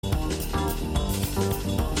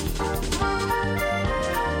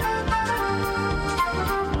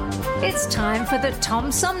It's time for the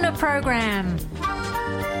Tom Sumner Program.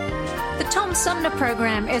 The Tom Sumner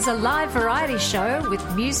Program is a live variety show with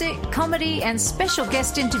music, comedy, and special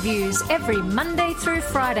guest interviews every Monday through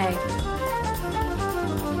Friday.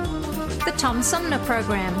 The Tom Sumner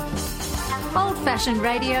Program. Old-fashioned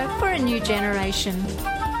radio for a new generation.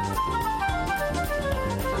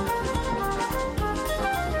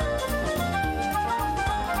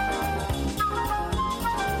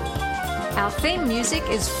 Our theme music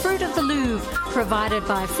is Fruit of the Louvre, provided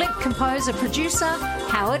by Flint composer-producer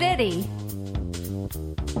Howard Eddy.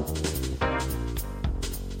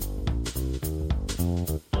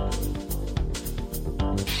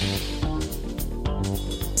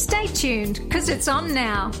 Stay tuned, because it's on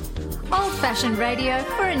now. Old-fashioned radio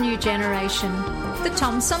for a new generation. The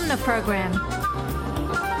Tom Sumner Program.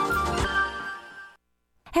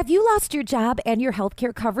 Have you lost your job and your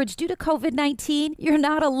healthcare coverage due to COVID-19? You're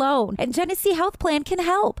not alone, and Genesee Health Plan can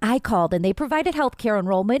help. I called and they provided healthcare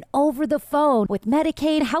enrollment over the phone with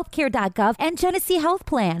Medicaid, healthcare.gov, and Genesee Health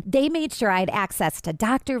Plan. They made sure I had access to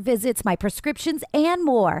doctor visits, my prescriptions, and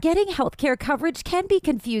more. Getting healthcare coverage can be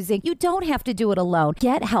confusing. You don't have to do it alone.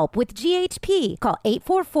 Get help with GHP. Call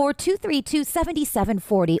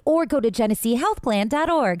 844-232-7740 or go to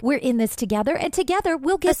GeneseeHealthPlan.org. We're in this together, and together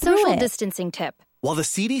we'll get through it. A social distancing tip. While the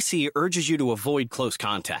CDC urges you to avoid close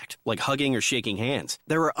contact, like hugging or shaking hands,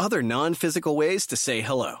 there are other non-physical ways to say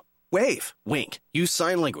hello. Wave, wink, use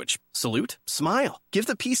sign language, salute, smile, give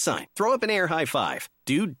the peace sign, throw up an air high five,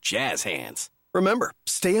 do jazz hands. Remember,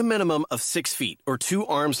 stay a minimum of 6 feet or 2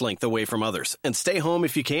 arms length away from others, and stay home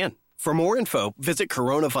if you can. For more info, visit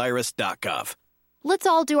coronavirus.gov. Let's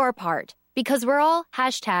all do our part, because we're all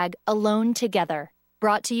 #AloneTogether.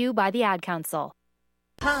 Brought to you by the Ad Council.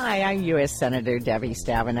 Hi, I'm U.S. Senator Debbie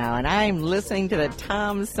Stabenow, and I'm listening to the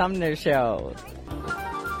Tom Sumner Show.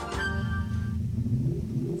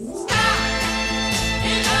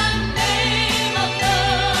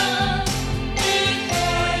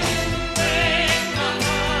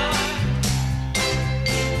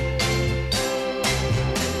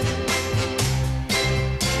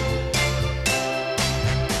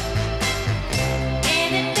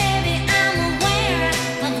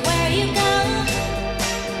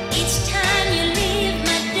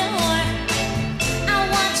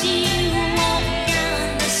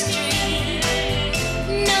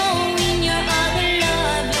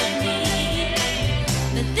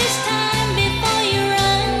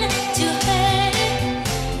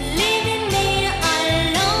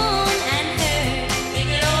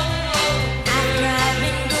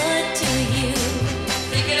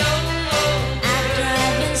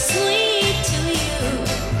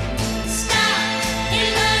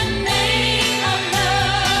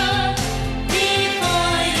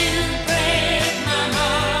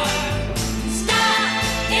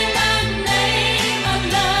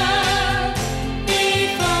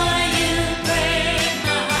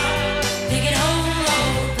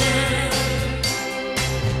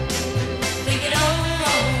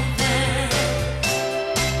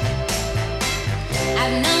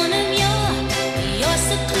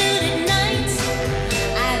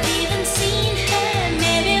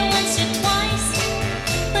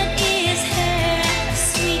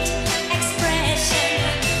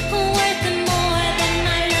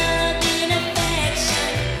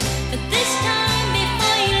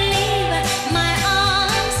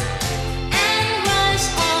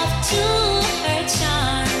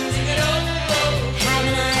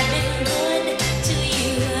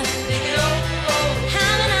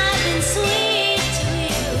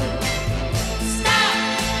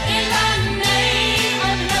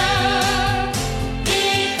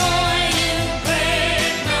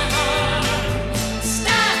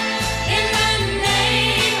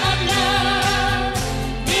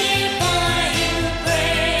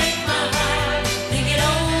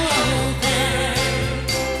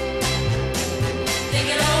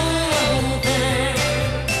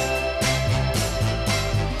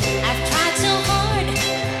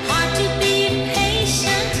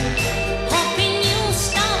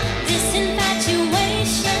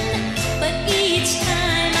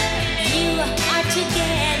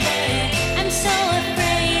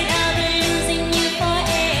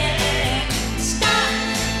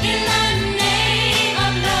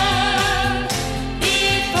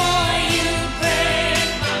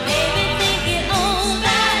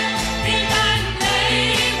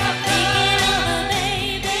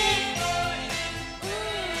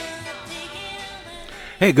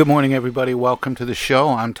 Hey, good morning, everybody. Welcome to the show.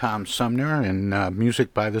 I'm Tom Sumner, and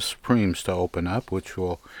music by the Supremes to open up, which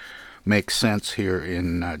will make sense here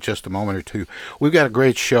in just a moment or two. We've got a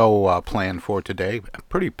great show planned for today, a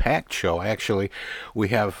pretty packed show, actually. We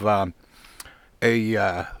have an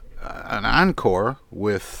encore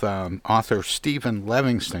with author Stephen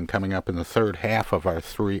Levingston coming up in the third half of our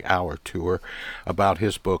 3-hour tour about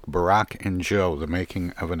his book Barack and Joe, The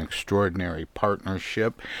Making of an Extraordinary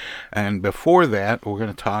Partnership. And before that, we're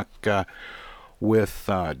going to talk with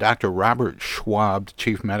Dr. Robert Schwab, the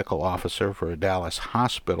Chief Medical Officer for a Dallas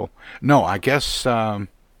hospital. No, I guess...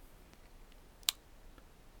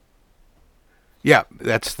 yeah,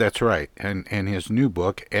 that's right. And his new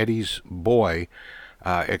book, Eddie's Boy,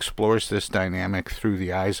 explores this dynamic through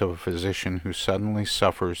the eyes of a physician who suddenly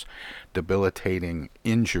suffers debilitating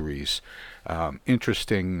injuries.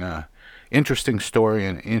 Interesting story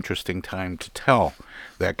and interesting time to tell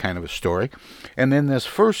that kind of a story. And then this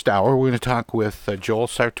first hour, we're going to talk with Joel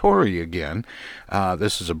Sartore again.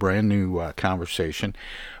 This is a brand new conversation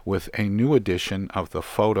with a new edition of the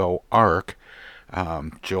Photo Arc.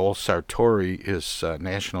 Joel Sartore is a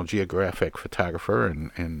National Geographic photographer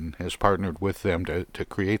and has partnered with them to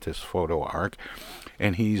create this photo arc.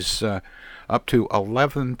 And he's up to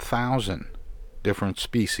 11,000 different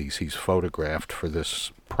species he's photographed for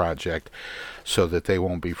this project so that they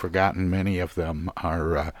won't be forgotten. Many of them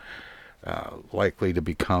are likely to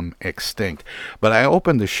become extinct. But I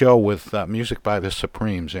opened the show with music by the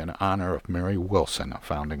Supremes in honor of Mary Wilson, a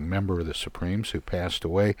founding member of the Supremes who passed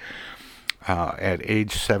away at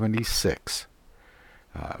age 76,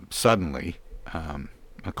 suddenly,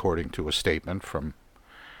 according to a statement from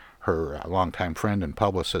her longtime friend and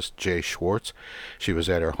publicist, Jay Schwartz. She was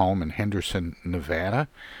at her home in Henderson, Nevada.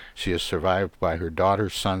 She is survived by her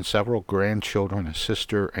daughter, son, several grandchildren, a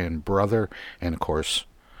sister and brother, and, of course,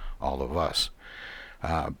 all of us.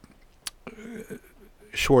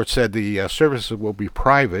 Schwartz said the services will be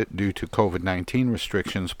private due to COVID-19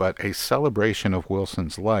 restrictions, but a celebration of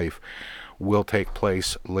Wilson's life will take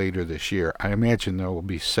place later this year. I imagine there will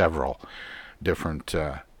be several different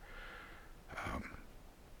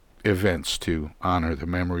events to honor the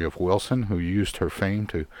memory of Wilson, who used her fame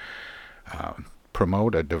to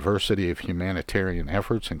promote a diversity of humanitarian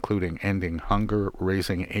efforts, including ending hunger,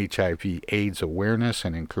 raising HIV/AIDS awareness,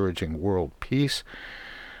 and encouraging world peace.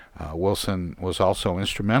 Wilson was also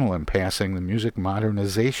instrumental in passing the Music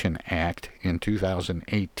Modernization Act in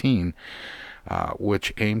 2018,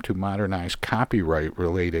 which aimed to modernize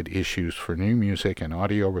copyright-related issues for new music and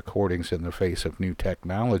audio recordings in the face of new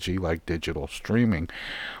technology like digital streaming,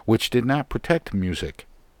 which did not protect music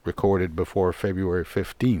recorded before February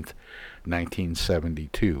 15th,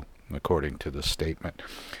 1972, according to the statement.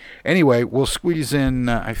 Anyway, we'll squeeze in,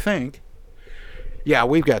 I think... Yeah,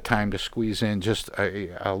 we've got time to squeeze in just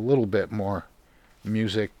a little bit more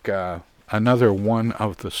music. Another one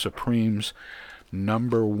of the Supremes'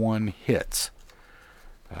 #1 hits.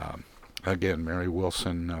 Again, Mary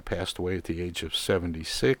Wilson passed away at the age of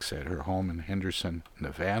 76 at her home in Henderson,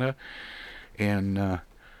 Nevada. And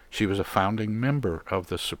she was a founding member of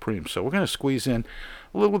the Supremes. So we're going to squeeze in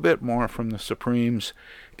a little bit more from the Supremes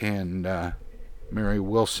and Mary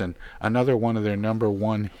Wilson. Another one of their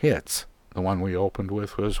 #1 hits. The one we opened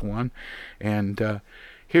with was one. And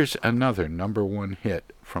here's another #1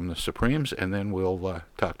 hit from the Supremes, and then we'll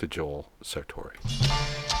talk to Joel Sartore.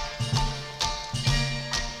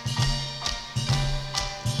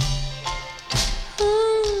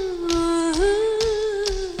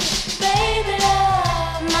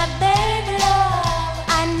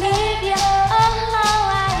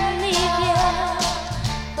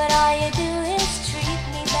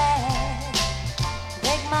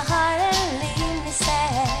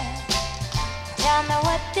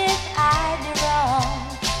 I do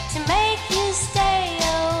wrong to make you stay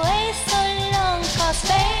away so long? 'Cause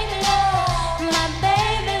baby,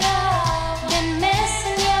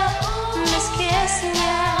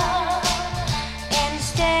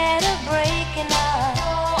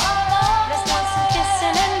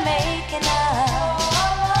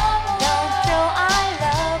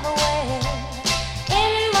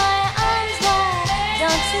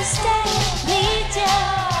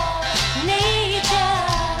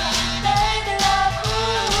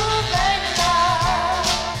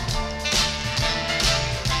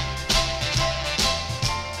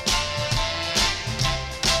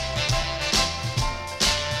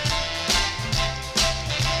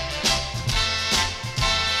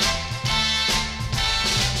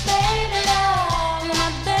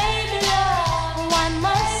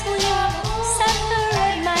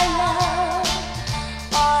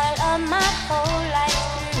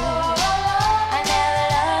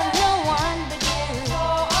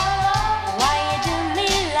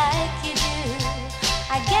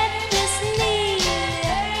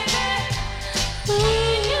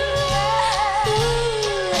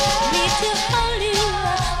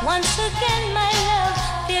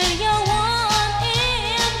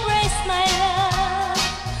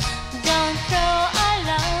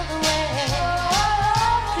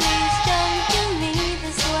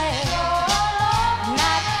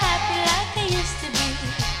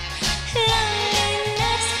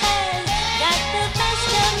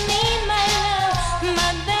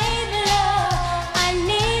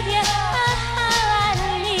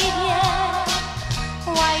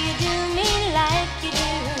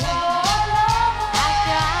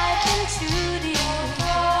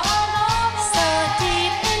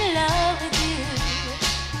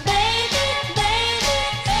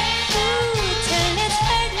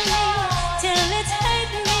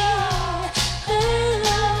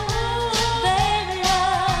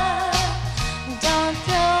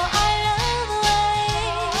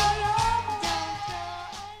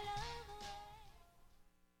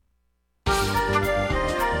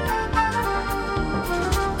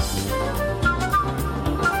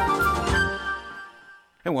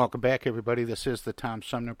 And welcome back, everybody. This is the Tom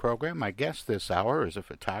Sumner Program. My guest this hour is a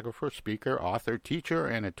photographer, speaker, author, teacher,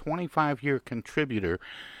 and a 25-year contributor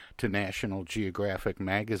to National Geographic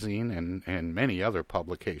magazine and many other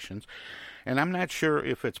publications. And I'm not sure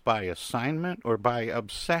if it's by assignment or by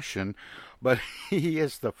obsession, but he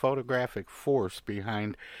is the photographic force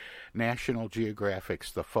behind National Geographic's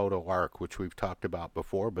The Photo Arc, which we've talked about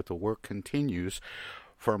before, but the work continues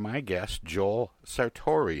for my guest, Joel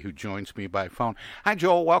Sartore, who joins me by phone. Hi,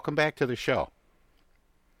 Joel. Welcome back to the show.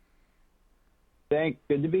 Thanks.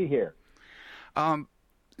 Good to be here.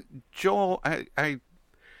 Joel, I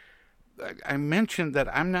mentioned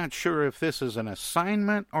that I'm not sure if this is an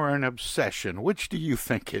assignment or an obsession. Which do you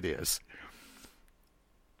think it is?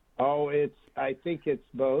 Oh, I think it's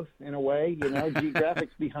both in a way. You know,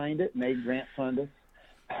 Geographic's behind it, and they grant fund us.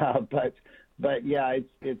 But yeah,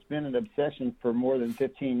 it's been an obsession for more than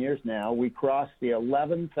 15 years now. We crossed the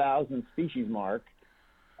 11,000 species mark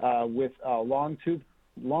with a long-toothed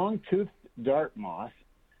dart moth.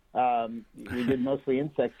 We did mostly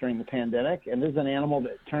insects during the pandemic, and this is an animal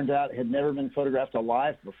that turned out had never been photographed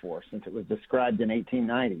alive before since it was described in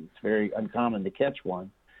 1890. It's very uncommon to catch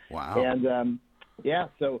one. Wow. And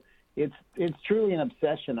so it's truly an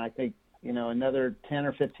obsession. I think, you know, another 10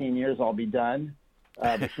 or 15 years I'll be done.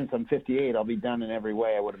 But since I'm 58, I'll be done in every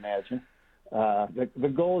way, I would imagine.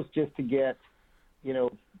 The goal is just to get, you know,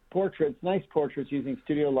 nice portraits using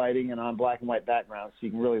studio lighting and on black and white backgrounds so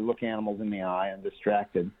you can really look animals in the eye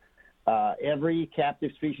undistracted. Every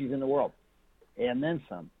captive species in the world, and then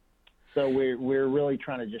some. So we're really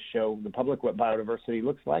trying to just show the public what biodiversity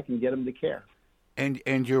looks like and get them to care.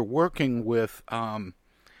 And you're working with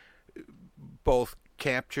both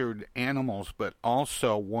captured animals, but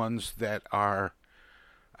also ones that are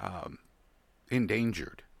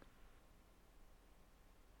endangered.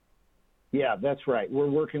 Yeah, that's right. We're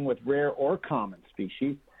working with rare or common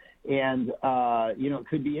species, and you know, it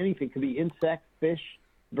could be anything. It could be insects, fish,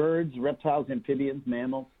 birds, reptiles, amphibians,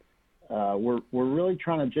 mammals. We're really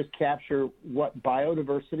trying to just capture what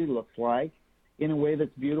biodiversity looks like in a way that's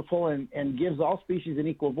beautiful and gives all species an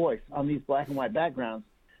equal voice. On these black and white backgrounds,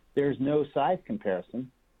 there's no size comparison,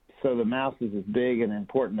 so the mouse is as big and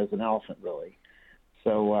important as an elephant, really.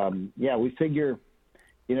 So, we figure,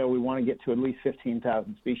 you know, we want to get to at least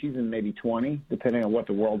 15,000 species and maybe 20, depending on what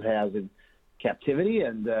the world has in captivity.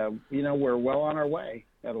 And, you know, we're well on our way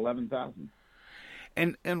at 11,000.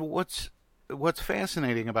 And what's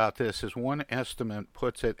fascinating about this is one estimate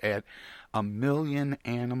puts it at 1 million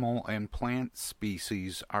animal and plant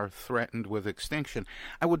species are threatened with extinction.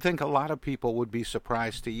 I would think a lot of people would be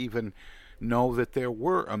surprised to even know that there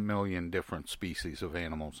were 1 million different species of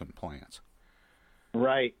animals and plants.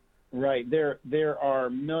 Right. There are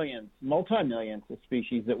millions, multi-millions of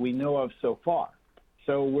species that we know of so far.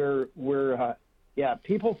 So we're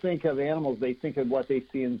people think of animals, they think of what they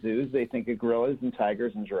see in zoos. They think of gorillas and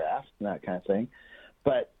tigers and giraffes and that kind of thing.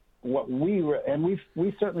 But what we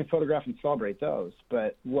certainly photograph and celebrate those.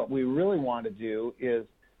 But what we really want to do is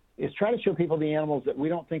try to show people the animals that we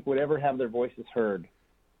don't think would ever have their voices heard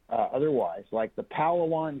otherwise, like the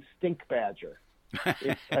Palawan stink badger.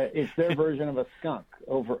 It's their version of a skunk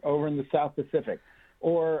over in the South Pacific,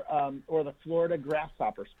 or the Florida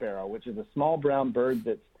grasshopper sparrow, which is a small brown bird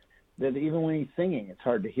that even when he's singing, it's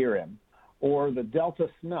hard to hear him. Or the Delta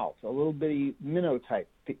smelt, a little bitty minnow-type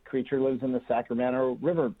creature, lives in the Sacramento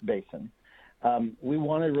River basin. We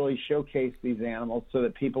want to really showcase these animals so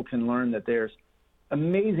that people can learn that there's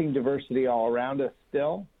amazing diversity all around us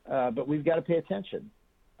still, but we've got to pay attention.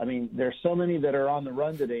 I mean, there's so many that are on the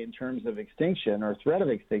run today in terms of extinction or threat of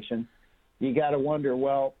extinction. You got to wonder,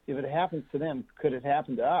 well, if it happens to them, could it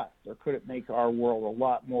happen to us, or could it make our world a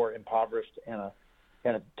lot more impoverished and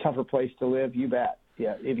a tougher place to live? You bet.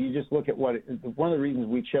 Yeah. If you just look at one of the reasons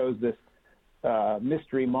we chose this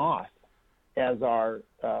mystery moth as our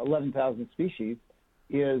 11,000 species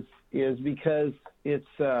is because it's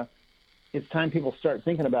time people start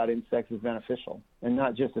thinking about insects as beneficial and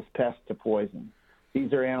not just as pests to poison.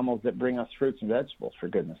 These are animals that bring us fruits and vegetables, for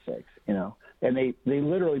goodness sakes, you know, and they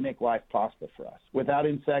literally make life possible for us. Without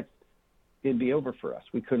insects, it'd be over for us.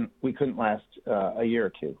 We couldn't last a year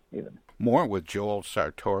or two even. More with Joel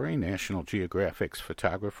Sartore, National Geographic's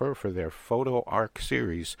photographer, for their Photo Arc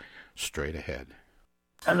series, straight ahead.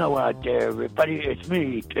 Hello out there, everybody. It's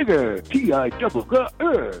me, Tigger.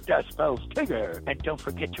 T-I-G-G-R. That spells Tigger. And don't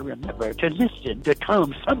forget to remember to listen to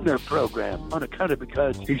Tom Sumner program on account of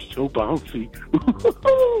because he's so bouncy.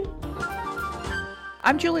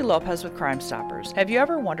 I'm Julie Lopez with Crime Stoppers. Have you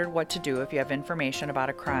ever wondered what to do if you have information about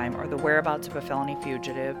a crime or the whereabouts of a felony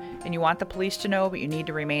fugitive and you want the police to know but you need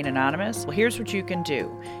to remain anonymous? Well, here's what you can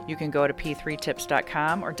do. You can go to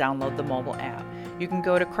p3tips.com or download the mobile app. You can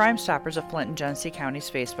go to Crime Stoppers of Flint and Genesee County's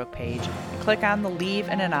Facebook page and click on the Leave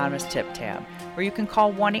an Anonymous Tip tab, or you can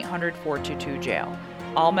call 1-800-422-JAIL.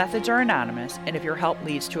 All methods are anonymous, and if your help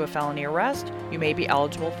leads to a felony arrest, you may be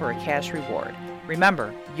eligible for a cash reward.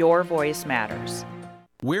 Remember, your voice matters.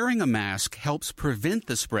 Wearing a mask helps prevent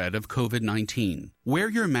the spread of COVID-19. Wear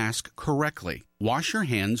your mask correctly. Wash your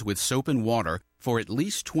hands with soap and water for at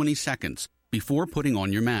least 20 seconds before putting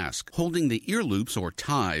on your mask. Holding the ear loops or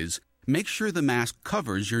ties, make sure the mask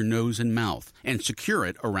covers your nose and mouth and secure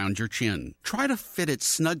it around your chin. Try to fit it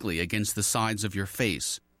snugly against the sides of your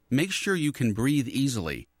face. Make sure you can breathe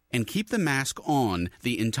easily and keep the mask on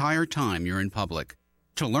the entire time you're in public.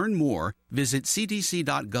 To learn more, visit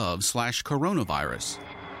cdc.gov/coronavirus.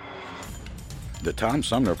 The Tom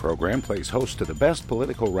Sumner Program plays host to the best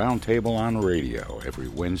political roundtable on radio every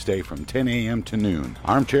Wednesday from 10 a.m. to noon.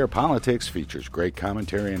 Armchair Politics features great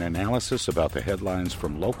commentary and analysis about the headlines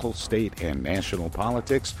from local, state, and national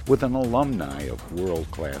politics with an alumni of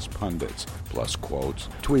world-class pundits, plus quotes,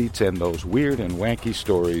 tweets, and those weird and wacky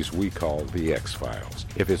stories we call the X-Files.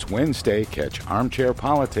 If it's Wednesday, catch Armchair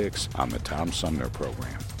Politics on the Tom Sumner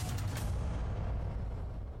Program.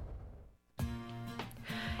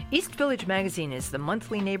 East Village Magazine is the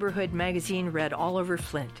monthly neighborhood magazine read all over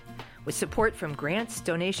Flint. With support from grants,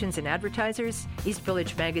 donations, and advertisers, East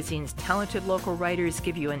Village Magazine's talented local writers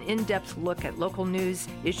give you an in-depth look at local news,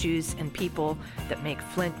 issues, and people that make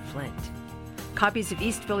Flint, Flint. Copies of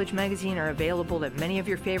East Village Magazine are available at many of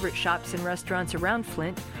your favorite shops and restaurants around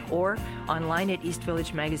Flint or online at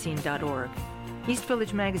eastvillagemagazine.org. East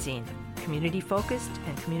Village Magazine, community-focused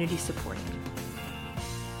and community-supported.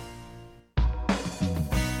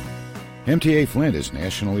 MTA Flint is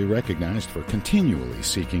nationally recognized for continually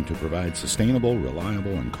seeking to provide sustainable,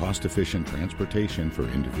 reliable, and cost-efficient transportation for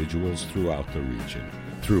individuals throughout the region.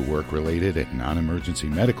 Through work-related and non-emergency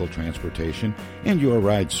medical transportation and Your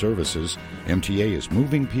Ride services, MTA is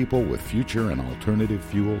moving people with future and alternative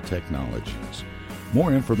fuel technologies.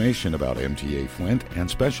 More information about MTA Flint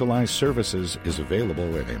and specialized services is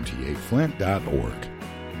available at mtaflint.org.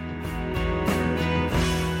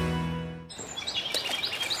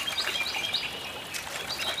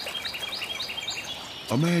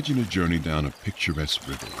 Imagine a journey down a picturesque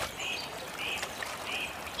riverway.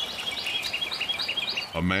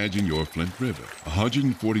 Imagine your Flint River,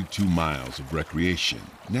 142 miles of recreation,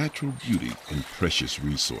 natural beauty, and precious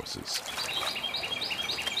resources.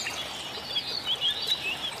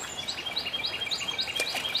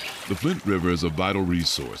 The Flint River is a vital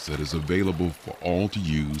resource that is available for all to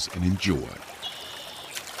use and enjoy.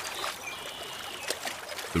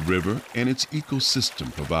 The river and its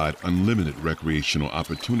ecosystem provide unlimited recreational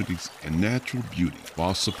opportunities and natural beauty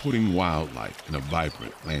while supporting wildlife in a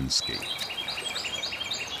vibrant landscape.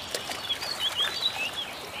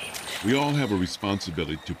 We all have a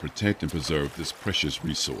responsibility to protect and preserve this precious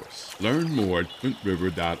resource. Learn more at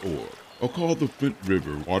flintriver.org or call the Flint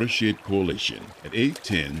River Watershed Coalition at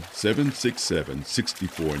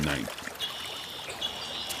 810-767-6490.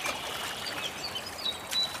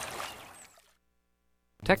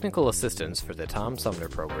 Technical assistance for the Tom Sumner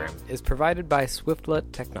Program is provided by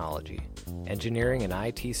Swiftlet Technology, engineering and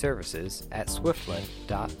IT services at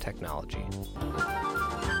swiftlet.technology.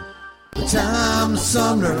 The Tom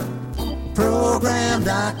Sumner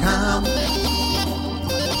Program.com.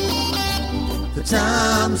 The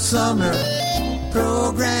Tom Sumner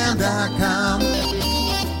Program.com.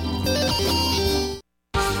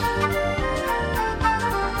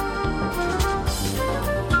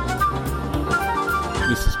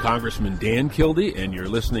 This is Congressman Dan Kildee, and you're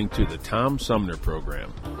listening to the Tom Sumner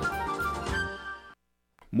Program.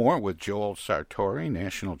 More with Joel Sartore,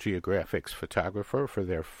 National Geographic's photographer, for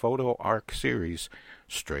their Photo Arc series,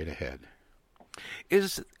 Straight Ahead.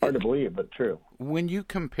 Is hard to believe, but true. When you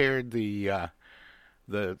compared the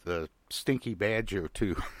stinky badger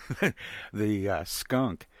to the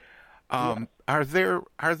skunk, are there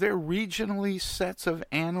regionally sets of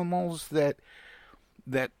animals that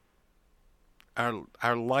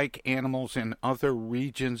are like animals in other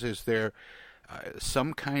regions? Is there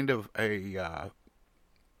some kind of a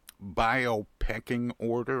biopecking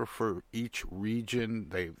order for each region?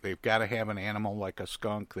 They've got to have an animal like a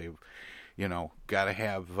skunk. They've got to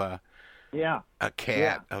have a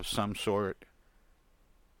cat of some sort.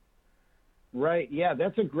 Right. Yeah,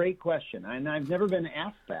 that's a great question, and I've never been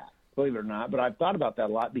asked that, believe it or not. But I've thought about that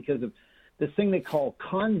a lot because of this thing they call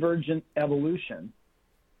convergent evolution.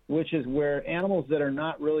 which is where animals that are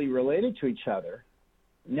not really related to each other,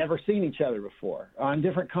 never seen each other before, on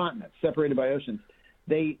different continents, separated by oceans,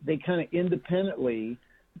 they kind of independently,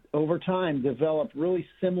 over time, develop really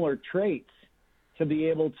similar traits to be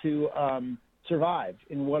able to survive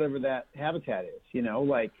in whatever that habitat is. You know,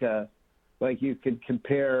 like you could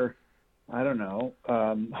compare, I don't know,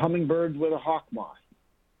 hummingbirds with a hawk moth,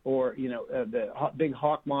 or the big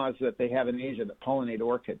hawk moths that they have in Asia that pollinate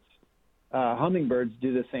orchids. Hummingbirds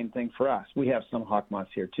do the same thing for us. We have some hawk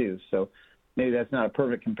moths here too, so maybe that's not a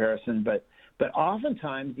perfect comparison, but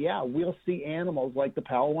oftentimes, yeah, we'll see animals like the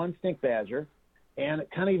Palawan stink badger, and it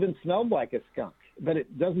kind of even smelled like a skunk, but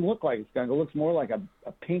it doesn't look like a skunk. It looks more like a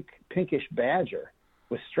pinkish badger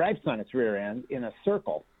with stripes on its rear end in a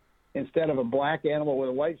circle instead of a black animal with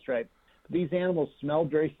a white stripe. These animals smell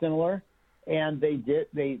very similar, and they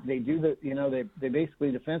basically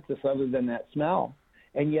defense us other than that smell.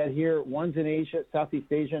 And yet here, one's in Asia,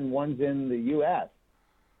 Southeast Asia, and one's in the U.S.,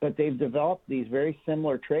 but they've developed these very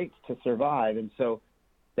similar traits to survive. And so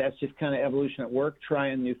that's just kind of evolution at work,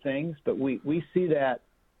 trying new things. But we see that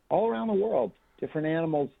all around the world, different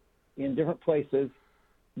animals in different places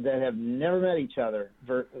that have never met each other.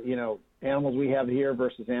 Animals we have here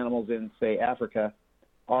versus animals in, say, Africa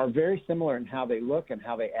are very similar in how they look and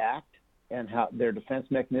how they act and how their defense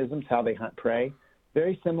mechanisms, how they hunt prey,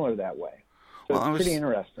 very similar that way. So it's pretty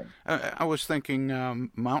interesting. I was thinking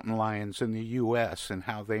mountain lions in the U.S. and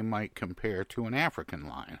how they might compare to an African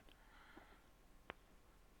lion.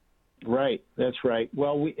 Right, that's right.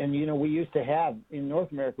 Well, we used to have, in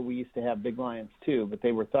North America, we used to have big lions too, but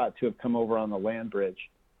they were thought to have come over on the land bridge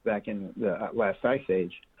back in the last ice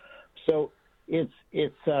age. So it's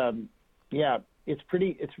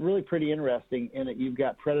really pretty interesting in that you've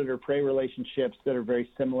got predator-prey relationships that are very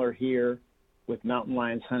similar here with mountain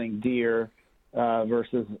lions hunting deer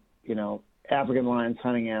versus, African lions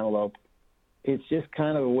hunting antelope. It's just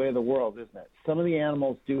kind of the way of the world, isn't it? Some of the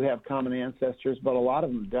animals do have common ancestors, but a lot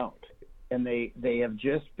of them don't. And they have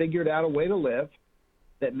just figured out a way to live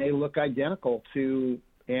that may look identical to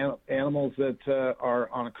animals that are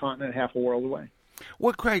on a continent half a world away.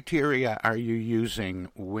 What criteria are you using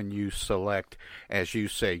when you select, as you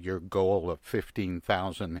say, your goal of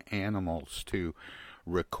 15,000 animals to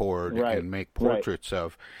record and make portraits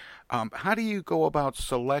of? How do you go about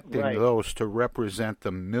selecting those to represent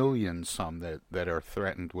the millions that are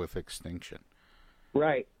threatened with extinction?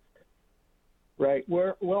 Right.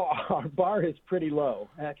 Well, our bar is pretty low,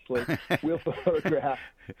 actually. We'll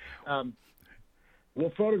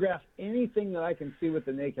photograph anything that I can see with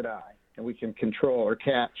the naked eye and we can control or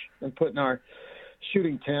catch and put in our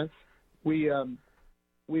shooting tents. We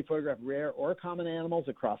photograph rare or common animals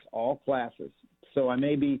across all classes. So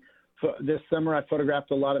this summer I photographed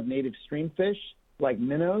a lot of native stream fish like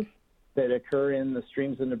minnows that occur in the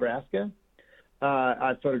streams of Nebraska.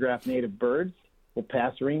 I photographed native birds, little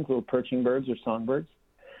passerines, little perching birds or songbirds.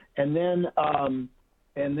 And then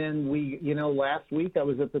we, last week I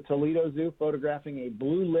was at the Toledo Zoo photographing a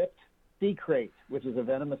blue-lipped sea crate, which is a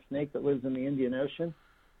venomous snake that lives in the Indian Ocean,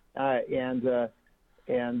 and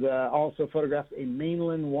also photographed a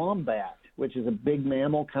mainland wombat, which is a big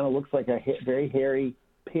mammal, kind of looks like a very hairy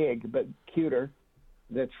pig, but cuter,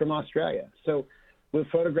 that's from Australia. So we'll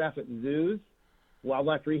photograph at zoos,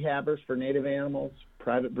 wildlife rehabbers for native animals,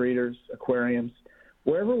 private breeders, aquariums,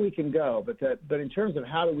 wherever we can go. But in terms of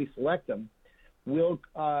how do we select them,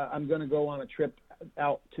 I'm going to go on a trip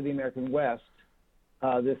out to the American West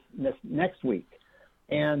this next week.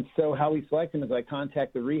 And so how we select them is I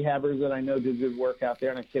contact the rehabbers that I know do good work out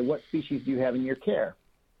there, and I say, what species do you have in your care?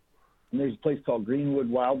 And there's a place called Greenwood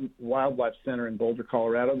Wildlife Center in Boulder,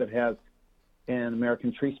 Colorado that has an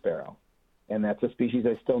American tree sparrow. And that's a species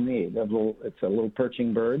I still need. It's a little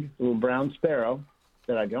perching bird, a little brown sparrow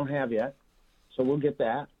that I don't have yet. So we'll get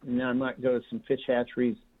that. And then I might go to some fish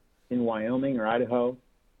hatcheries in Wyoming or Idaho,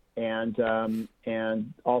 and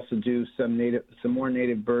also do some more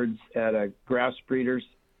native birds at a grouse breeders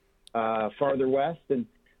farther west. And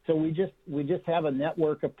so we just have a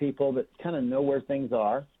network of people that kind of know where things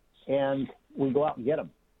are, and we go out and get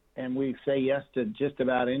them. And we say yes to just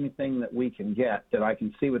about anything that we can get that I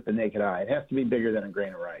can see with the naked eye. It has to be bigger than a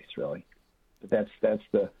grain of rice, really. But that's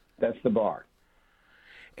the bar.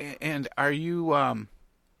 And are you? I'm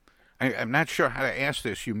not sure how to ask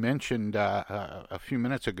this. You mentioned a few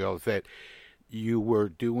minutes ago that you were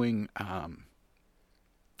doing a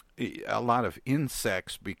lot of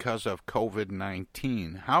insects because of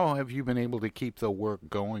COVID-19. How have you been able to keep the work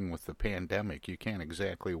going with the pandemic? You can't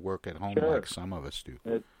exactly work at home like some of us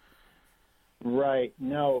do. Right.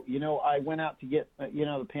 No, I went out to get,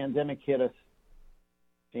 the pandemic hit us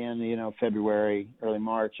February, early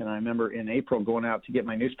March. And I remember in April going out to get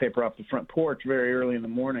my newspaper off the front porch very early in the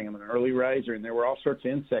morning. I'm an early riser, and there were all sorts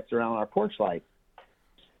of insects around our porch light.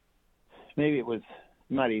 Maybe it was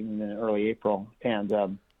not even in early April. And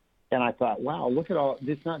I thought, wow, look at all,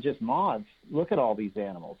 it's not just moths. Look at all these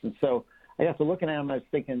animals. And so I got to looking at them, I was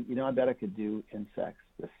thinking, I bet I could do insects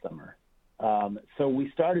this summer. So we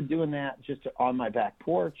started doing that just on my back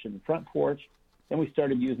porch and front porch. Then we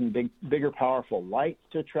started using bigger, powerful lights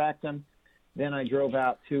to attract them. Then I drove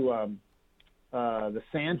out to the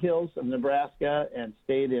sandhills of Nebraska and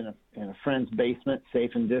stayed in a friend's basement,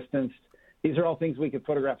 safe and distanced. These are all things we could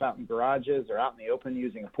photograph out in garages or out in the open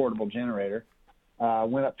using a portable generator.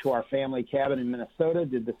 Went up to our family cabin in Minnesota,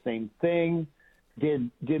 did the same thing.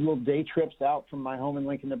 Did little day trips out from my home in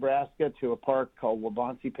Lincoln, Nebraska to a park called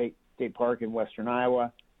Waubonsee State Park in western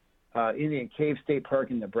Iowa. Indian Cave State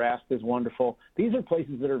Park in Nebraska is wonderful. These are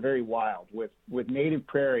places that are very wild with native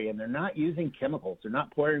prairie, and they're not using chemicals. They're not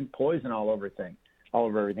pouring poison all over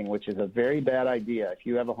everything, which is a very bad idea. If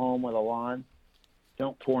you have a home with a lawn,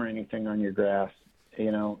 don't pour anything on your grass.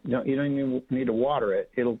 You don't even need to water it.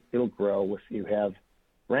 It'll grow if you have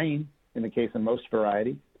rain, in the case of most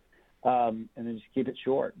varieties. And then just keep it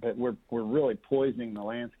short. But we're really poisoning the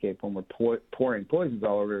landscape when we're pouring poisons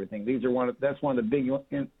all over everything. That's one of the big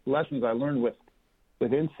lessons I learned with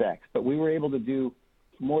insects. But we were able to do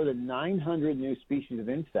more than 900 new species of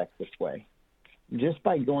insects this way, just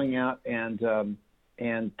by going out and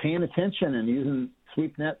paying attention and using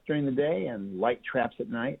sweep nets during the day and light traps at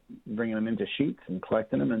night, bringing them into sheets and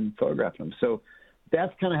collecting them and photographing them. So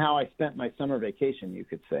that's kind of how I spent my summer vacation, you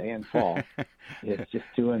could say, in fall. It's just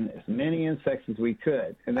doing as many insects as we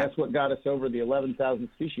could. And that's what got us over the 11,000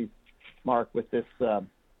 species mark with this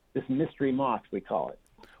mystery moth, we call it.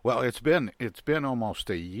 Well, it's been almost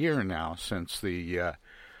a year now since the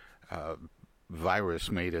virus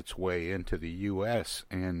made its way into the U.S.,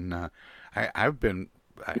 and I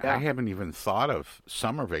haven't even thought of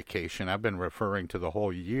summer vacation. I've been referring to the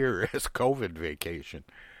whole year as COVID vacation.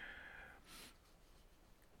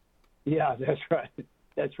 Yeah, that's right.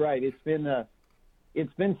 That's right. It's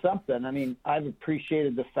been something. I mean, I've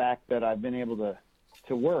appreciated the fact that I've been able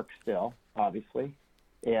to work still, obviously,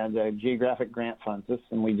 and Geographic grant funds us,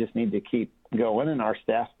 and we just need to keep going. And our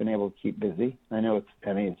staff's been able to keep busy. I know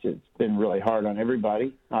it's been really hard on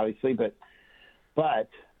everybody, obviously, but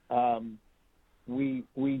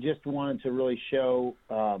we just wanted to really show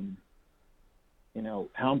how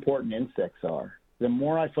important insects are. The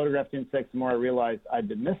more I photographed insects, the more I realized I'd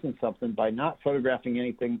been missing something by not photographing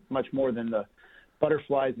anything much more than the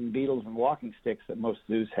butterflies and beetles and walking sticks that most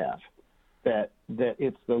zoos have. That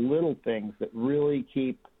it's the little things that really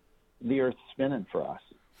keep the earth spinning for us.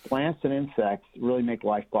 Plants and insects really make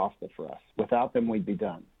life possible for us. Without them, we'd be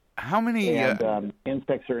done. How many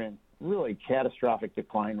insects are in really catastrophic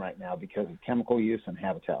decline right now because of chemical use and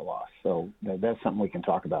habitat loss? So that's something we can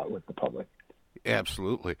talk about with the public.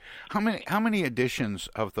 Absolutely. How many editions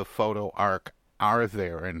of the photo arc are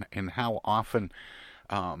there, and how often,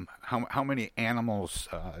 how many animals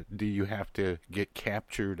do you have to get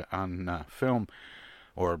captured on film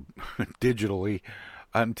or digitally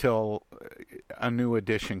until a new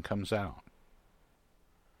edition comes out?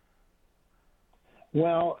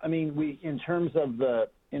 Well, I mean, in terms of the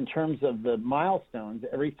milestones,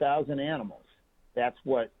 every 1,000 animals. That's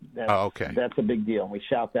a big deal. And we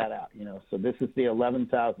shout that out, So this is the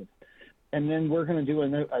 11,000th. And then we're going to do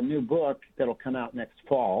a new book that'll come out next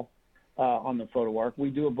fall on the photo arc. We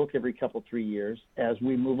do a book every 3 years as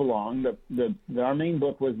we move along. Our main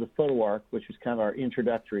book was the photo arc, which was kind of our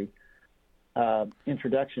introduction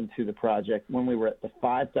to the project when we were at the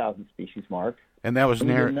 5,000 species mark. And that was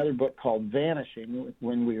another book called Vanishing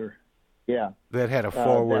when we were, that had a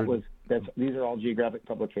forward. These are all Geographic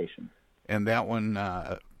publications. And that one,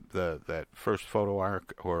 that first photo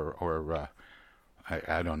arc, or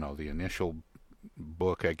I don't know, the initial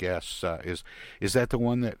book, I guess, is that the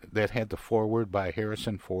one that had the foreword by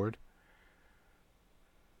Harrison Ford?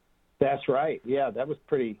 That's right. Yeah, that was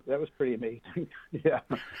pretty amazing.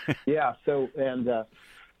 yeah. So, and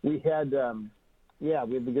we had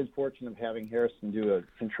the good fortune of having Harrison do an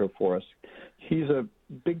intro for us. He's a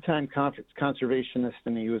big time conservationist,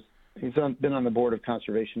 and he's been on the board of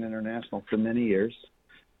Conservation International for many years.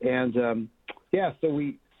 And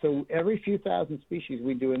so every few thousand species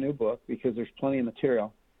we do a new book because there's plenty of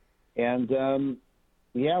material. And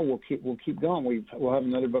we'll keep going. We'll have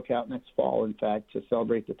another book out next fall, in fact, to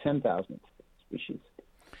celebrate the 10,000th species.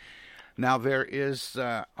 Now there is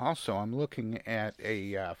also, I'm looking at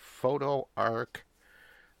a photo arc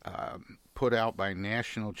put out by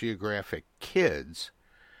National Geographic Kids,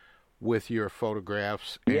 with your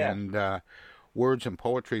photographs Yes. and Words and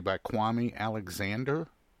Poetry by Kwame Alexander.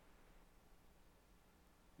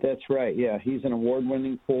 That's right. Yeah, he's an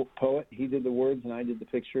award-winning poet. He did the words, and I did the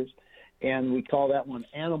pictures, and we call that one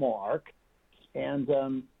Animal Arc. And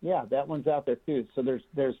that one's out there too. So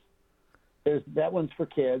there's that one's for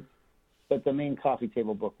kids, but the main coffee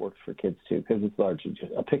table book works for kids too because it's largely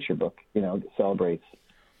just a picture book. That celebrates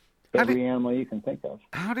every animal you can think of.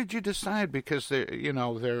 How did you decide? Because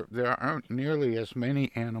there aren't nearly as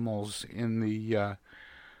many animals in the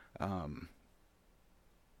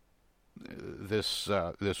this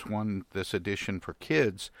edition for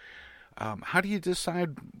kids. How do you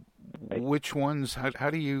decide which ones? How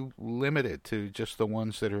do you limit it to just the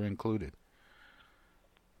ones that are included?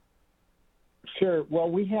 Sure. Well,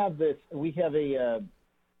 we have a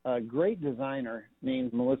great designer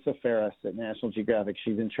named Melissa Ferris at National Geographic.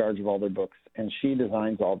 She's in charge of all their books, and she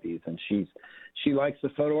designs all these. And she likes the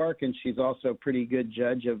photo arc, and she's also a pretty good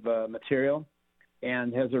judge of material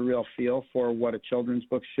and has a real feel for what a children's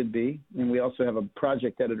book should be. And we also have a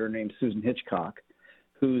project editor named Susan Hitchcock,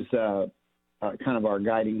 who's kind of our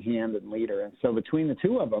guiding hand and leader. And so between the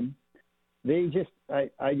two of them,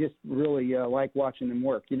 I just really like watching them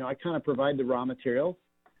work. I kind of provide the raw materials,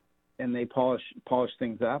 and they polish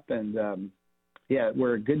things up. And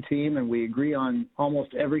we're a good team, and we agree on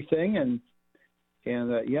almost everything. And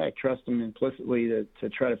I trust them implicitly to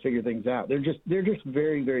try to figure things out. They're just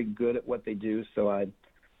very, very good at what they do. So I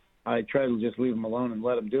try to just leave them alone and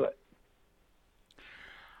let them do it.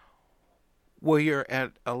 Well, you're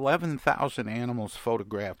at 11,000 animals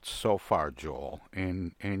photographed so far, Joel,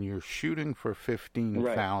 and you're shooting for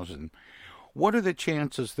 15,000. Right. What are the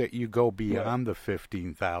chances that you go beyond the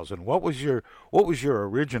 15,000? What was your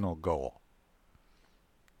original goal?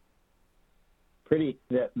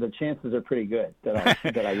 The chances are pretty good that I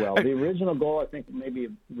will. The original goal, I think, maybe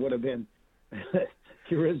would have been. The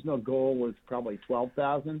original goal was probably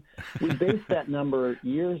 12,000. We based that number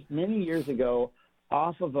many years ago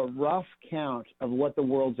off of a rough count of what the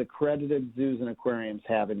world's accredited zoos and aquariums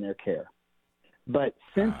have in their care. But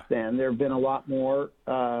since then, there have been a lot more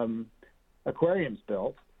aquariums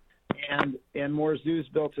built and more zoos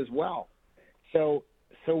built as well. So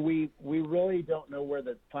we really don't know where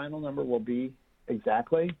the final number will be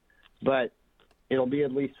exactly, but it'll be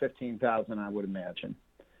at least 15,000, I would imagine.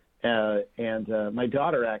 And my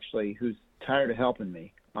daughter, actually, who's tired of helping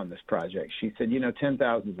me on this project, she said,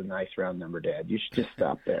 10,000 is a nice round number, Dad. You should just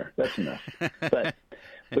stop there. That's enough. But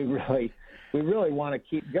we really want to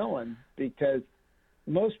keep going because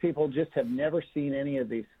most people just have never seen any of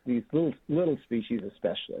these little species,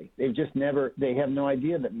 especially. They have no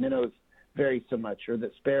idea that minnows vary so much, or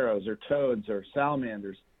that sparrows or toads or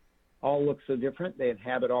salamanders all look so different. They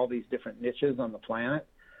inhabit all these different niches on the planet.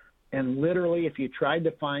 And literally, if you tried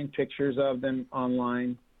to find pictures of them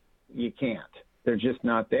online, you can't. They're just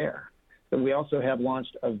not there. But we also have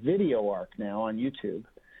launched a video arc now on YouTube,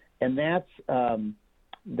 and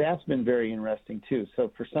that's been very interesting too. So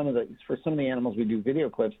for some of the animals, we do video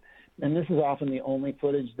clips, and this is often the only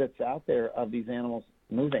footage that's out there of these animals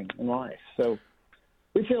moving in life. So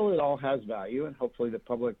we feel it all has value, and hopefully the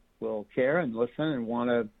public will care and listen and want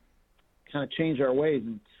to kind of change our ways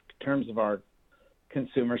in terms of our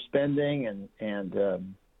consumer spending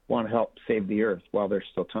and want to help save the earth while there's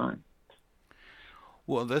still time.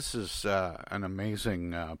 Well, this is an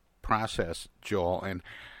amazing process, Joel, and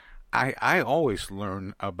I always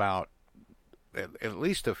learn about at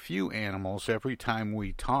least a few animals every time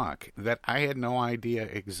we talk that I had no idea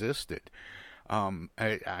existed. I'm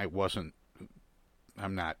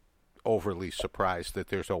not overly surprised that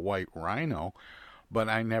there's a white rhino, but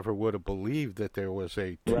I never would have believed that there was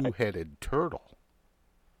a two-headed turtle.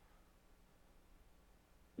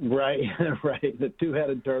 Right, right, the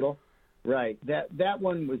two-headed turtle. Right. That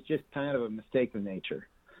one was just kind of a mistake of nature.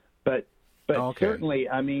 But okay. Certainly,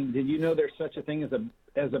 I mean, did you know there's such a thing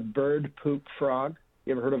as a bird poop frog?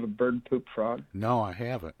 You ever heard of a bird poop frog? No, I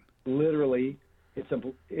haven't. Literally,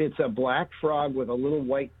 it's a black frog with a little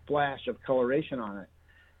white flash of coloration on it,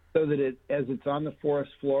 so that as it's on the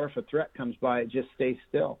forest floor, if a threat comes by, it just stays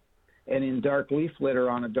still. And in dark leaf litter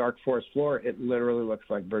on a dark forest floor, it literally looks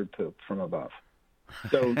like bird poop from above.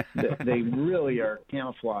 So they really are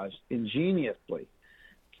camouflaged ingeniously.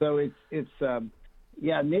 So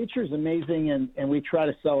nature's amazing, and we try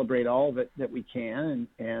to celebrate all of it that we can.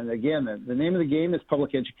 And again, the name of the game is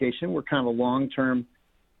public education. We're kind of a long-term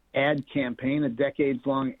ad campaign, a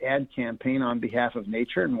decades-long ad campaign on behalf of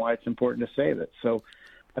nature and why it's important to save it. So,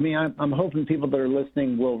 I mean, I'm hoping people that are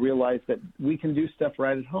listening will realize that we can do stuff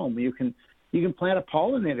right at home. You can plant a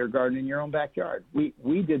pollinator garden in your own backyard.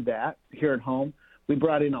 We did that here at home. we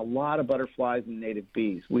brought in a lot of butterflies and native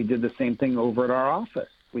bees. We did the same thing over at our office.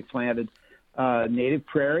 We planted native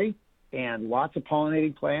prairie and lots of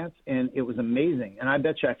pollinating plants, and it was amazing. And I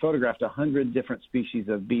bet you I photographed 100 different species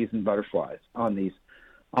of bees and butterflies on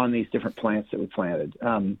these different plants that we planted.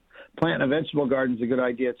 Plant a vegetable garden is a good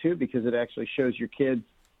idea too, because it actually shows your kids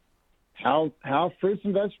how fruits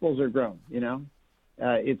and vegetables are grown. You know,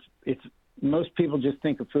 it's most people just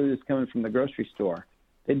think of food as coming from the grocery store.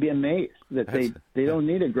 They'd be amazed that they don't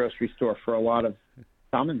need a grocery store for a lot of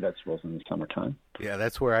common vegetables in the summertime. Yeah,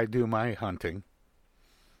 that's where I do my hunting.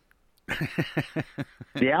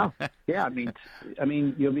 yeah. I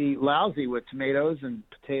mean, you'll be lousy with tomatoes and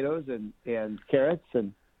potatoes and carrots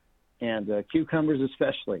and cucumbers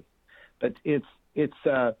especially. But it's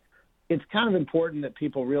kind of important that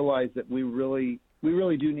people realize that we really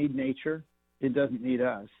do need nature. It doesn't need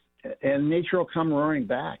us, and nature will come roaring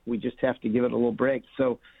back. We just have to give it a little break.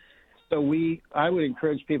 So I would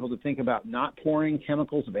encourage people to think about not pouring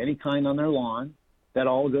chemicals of any kind on their lawn. That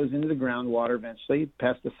all goes into the groundwater eventually.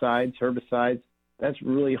 Pesticides, herbicides, that's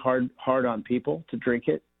really hard on people to drink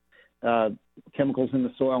it. Chemicals in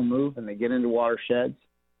the soil move and they get into watersheds.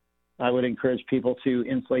 I would encourage people to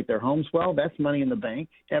insulate their homes well. That's money in the bank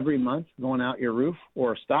every month going out your roof,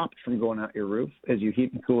 or stop from going out your roof as you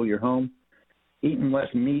heat and cool your home. Eating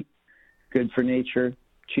less meat, good for nature,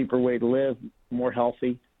 cheaper way to live, more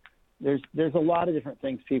healthy. There's a lot of different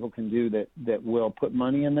things people can do that will put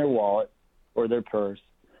money in their wallet or their purse,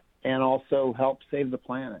 and also help save the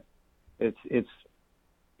planet. It's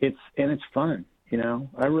fun, you know.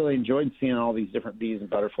 I really enjoyed seeing all these different bees and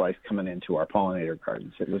butterflies coming into our pollinator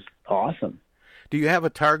gardens. It was awesome. Do you have a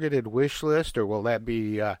targeted wish list, or will that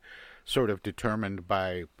be sort of determined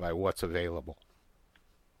by what's available?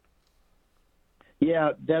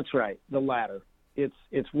 Yeah, that's right. The latter.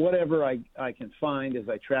 It's whatever I can find as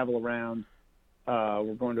I travel around.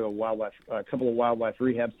 We're going to a couple of wildlife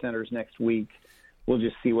rehab centers next week. We'll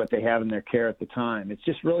just see what they have in their care at the time. It's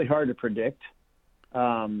just really hard to predict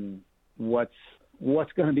what's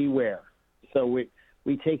going to be where. So we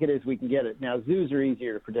take it as we can get it. Now, zoos are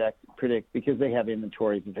easier to predict because they have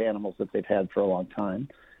inventories of animals that they've had for a long time.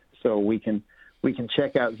 So we can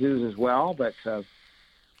check out zoos as well. But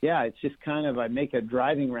yeah, it's just kind of, I make a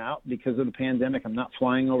driving route because of the pandemic. I'm not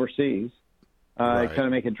flying overseas. Right. I kind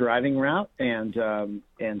of make a driving route and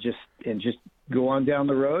just go on down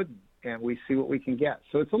the road, and we see what we can get.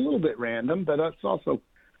 So it's a little bit random, but it's also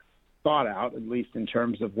thought out, at least in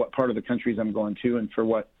terms of what part of the countries I'm going to and for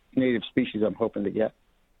what native species I'm hoping to get.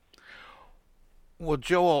 Well,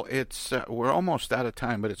 Joel, it's we're almost out of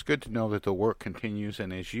time, but it's good to know that the work continues.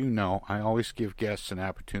 And as you know, I always give guests an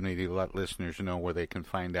opportunity to let listeners know where they can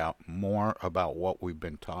find out more about what we've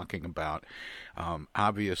been talking about.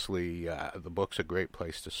 Obviously, the book's a great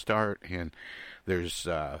place to start, and there's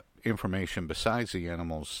information besides the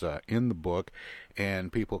animals in the book,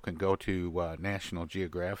 and people can go to National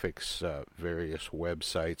Geographic's various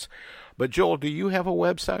websites. But Joel, do you have a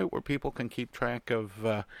website where people can keep track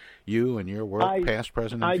of you and your work, past,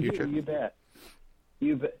 present, and future? Do,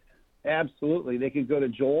 you bet. Absolutely. They could go to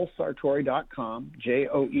joelsartore.com,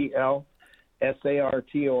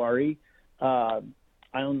 JoelSartore.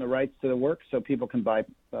 I own the rights to the work, so people can buy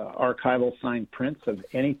archival signed prints of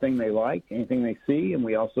anything they like, anything they see, and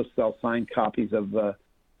we also sell signed copies of the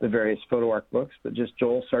various photo arc books, but just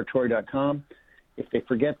joelsartore.com. If they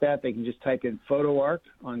forget that, they can just type in photo arc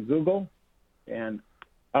on Google, and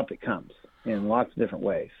up it comes in lots of different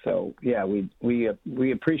ways. So, yeah, we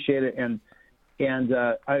appreciate it, and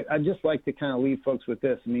I'd just like to kind of leave folks with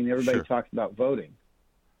this. I mean, everybody Sure. talks about voting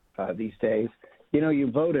these days. You know,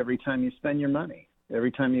 you vote every time you spend your money. Every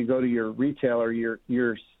time you go to your retailer,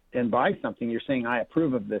 you're and buy something, you're saying, I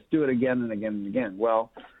approve of this. Do it again and again and again.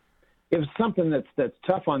 Well, if it's something that's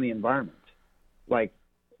tough on the environment, like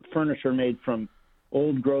furniture made from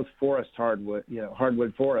old growth forest hardwood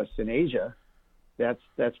forests in Asia, that's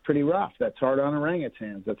pretty rough. That's hard on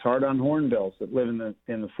orangutans. That's hard on hornbills that live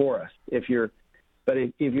in the forest. If you're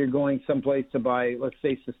going someplace to buy, let's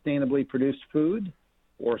say, sustainably produced food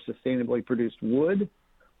or sustainably produced wood,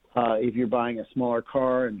 if you're buying a smaller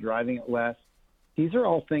car and driving it less, these are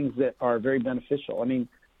all things that are very beneficial. I mean,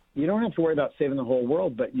 you don't have to worry about saving the whole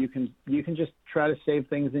world, but you can just try to save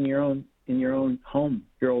things in your own home,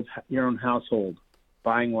 your own household,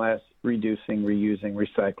 buying less, reducing, reusing,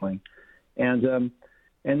 recycling, and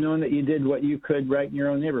knowing that you did what you could right in your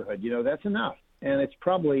own neighborhood. You know, that's enough, and it's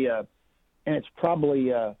probably about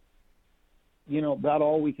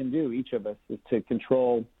all we can do, each of us, is to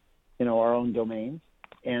control, our own domains,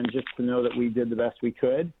 and just to know that we did the best we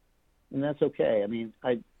could, and that's okay. I mean,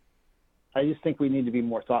 I just think we need to be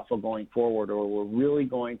more thoughtful going forward, or we're really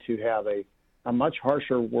going to have a much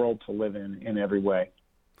harsher world to live in every way.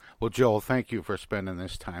 Well, Joel, thank you for spending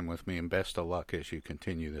this time with me, and best of luck as you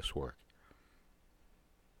continue this work.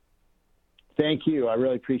 Thank you. I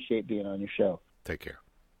really appreciate being on your show. Take care.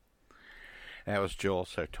 That was Joel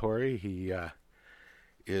Sartore. He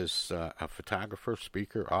is a photographer,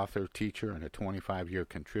 speaker, author, teacher, and a 25-year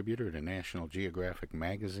contributor to National Geographic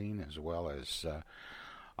magazine, as well as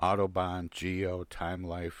Autobahn, Geo, Time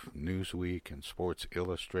Life, Newsweek, and Sports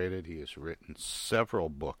Illustrated. He has written several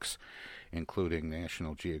books, including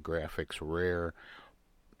National Geographic's Rare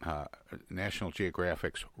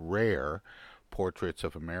Portraits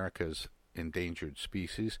of America's Endangered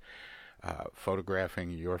Species,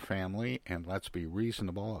 Photographing Your Family, and Let's Be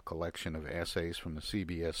Reasonable, a collection of essays from the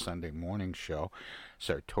CBS Sunday morning show.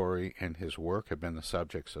 Sartore and his work have been the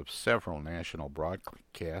subjects of several national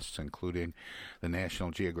broadcasts, including the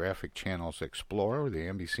National Geographic Channel's Explorer, the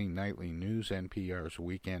NBC Nightly News, NPR's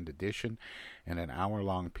Weekend Edition, and an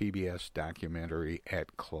hour-long PBS documentary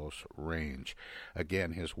At Close Range.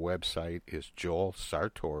 Again, his website is Joel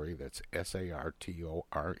Sartore, that's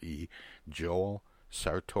S-A-R-T-O-R-E, Joel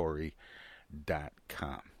Sartore.com.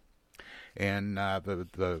 And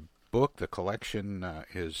the book, the collection,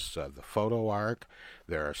 is the Photo Arc.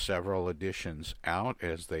 There are several editions out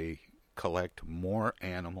as they collect more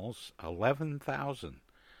animals, 11,000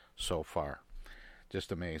 so far. Just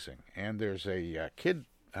amazing. And there's a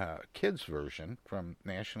kids version from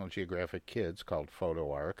National Geographic Kids called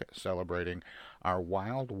Photo Arc, celebrating our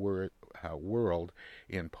wild world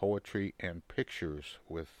in poetry and pictures,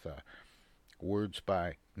 with words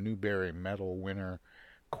by Newbery Medal winner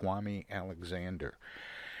Kwame Alexander.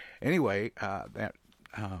 Anyway,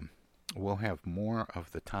 we'll have more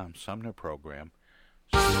of the Tom Sumner program.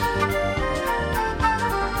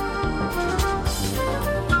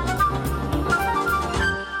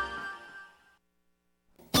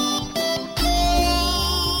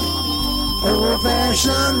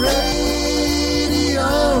 Old-fashioned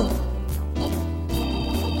radio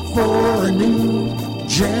for a new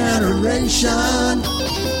generation.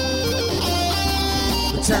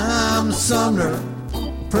 The Tom Sumner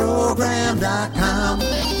Program.com.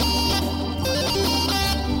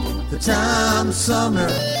 The Tom Sumner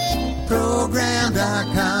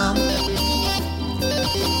Program.com.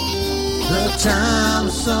 The Tom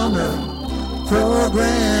Sumner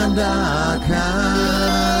Program.com.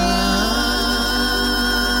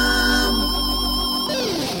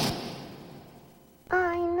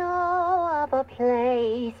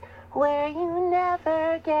 Place where you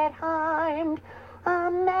never get harmed, a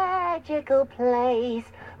magical place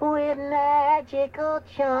with magical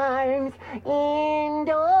charms.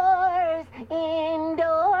 Indoors,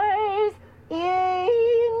 indoors,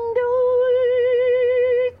 indoors.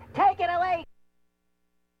 Take it away.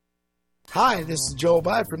 Hi, this is Joel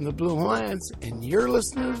By from the Blue Lions, and you're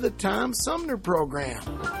listening to the Tom Sumner Program.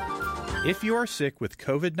 If you are sick with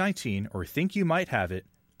COVID-19 or think you might have it,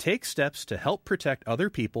 take steps to help protect other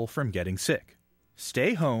people from getting sick.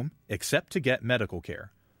 Stay home, except to get medical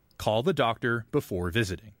care. Call the doctor before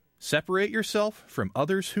visiting. Separate yourself from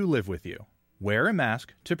others who live with you. Wear a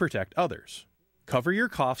mask to protect others. Cover your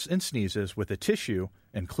coughs and sneezes with a tissue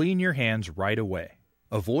and clean your hands right away.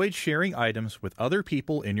 Avoid sharing items with other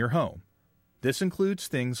people in your home. This includes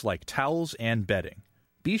things like towels and bedding.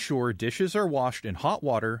 Be sure dishes are washed in hot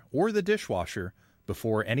water or the dishwasher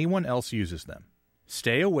before anyone else uses them.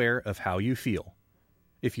 Stay aware of how you feel.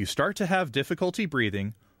 If you start to have difficulty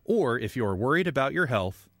breathing, or if you're worried about your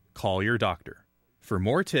health, call your doctor. For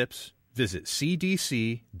more tips, visit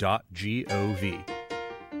cdc.gov.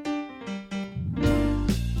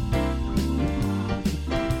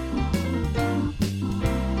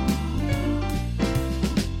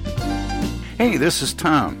 Hey, this is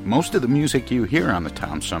Tom. Most of the music you hear on the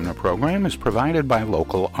Tom Sumner program is provided by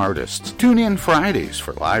local artists. Tune in Fridays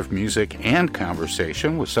for live music and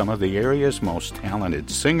conversation with some of the area's most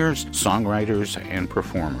talented singers, songwriters, and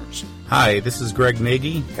performers. Hi, this is Greg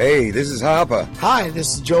Nagy. Hey, this is Harper. Hi,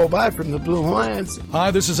 this is Joel By from the Blue Lions.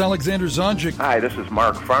 Hi, this is Alexander Zonjic. Hi, this is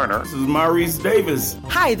Mark Farner. This is Maurice Davis.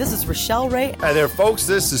 Hi, this is Rochelle Ray. Hi there, folks.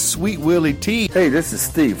 This is Sweet Willie T. Hey, this is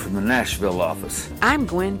Steve from the Nashville office. I'm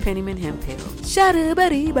Gwen Pennyman Hemphill.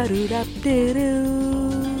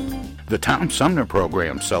 The Tom Sumner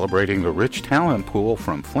program, celebrating the rich talent pool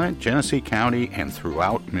from Flint, Genesee County, and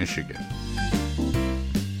throughout Michigan.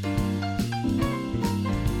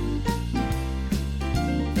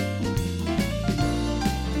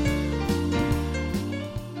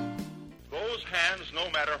 Those hands, no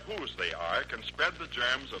matter whose they are, can spread the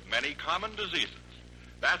germs of many common diseases.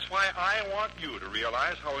 That's why I want you to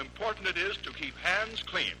realize how important it is to keep hands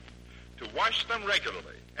clean, to wash them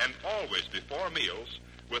regularly and always before meals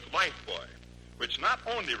with Lifebuoy, which not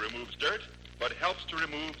only removes dirt, but helps to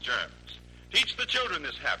remove germs. Teach the children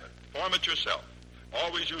this habit. Form it yourself.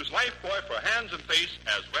 Always use Lifebuoy for hands and face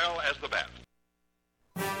as well as the bath.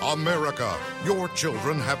 America, your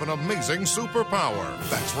children have an amazing superpower.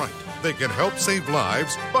 That's right. They can help save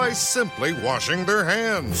lives by simply washing their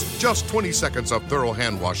hands. Just 20 seconds of thorough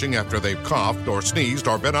hand washing after they've coughed or sneezed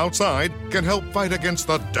or been outside can help fight against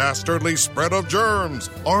the dastardly spread of germs.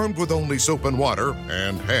 Armed with only soap and water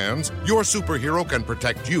and hands, your superhero can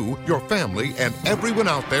protect you, your family, and everyone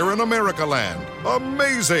out there in America land.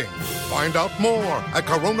 Amazing! Find out more at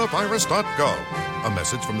coronavirus.gov. A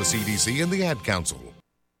message from the CDC and the Ad Council.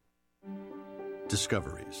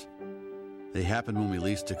 Discoveries. They happen when we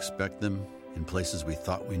least expect them, in places we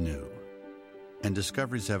thought we knew. And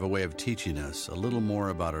discoveries have a way of teaching us a little more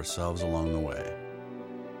about ourselves along the way.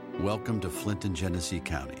 Welcome to Flint and Genesee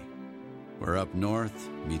County, where up north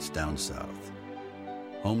meets down south.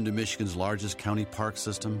 Home to Michigan's largest county park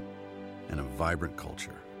system and a vibrant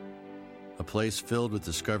culture. A place filled with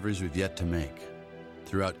discoveries we've yet to make,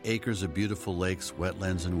 throughout acres of beautiful lakes,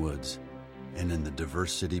 wetlands, and woods, and in the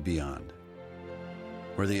diverse city beyond.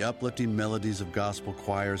 Where the uplifting melodies of gospel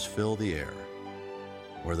choirs fill the air,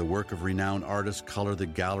 where the work of renowned artists color the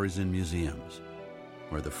galleries and museums,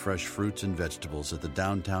 where the fresh fruits and vegetables at the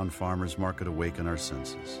downtown farmers market awaken our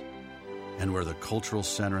senses, and where the cultural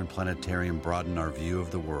center and planetarium broaden our view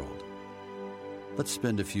of the world. Let's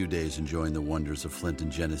spend a few days enjoying the wonders of Flint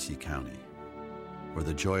and Genesee County, where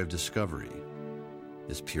the joy of discovery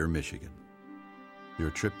is pure Michigan. Your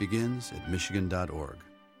trip begins at michigan.org.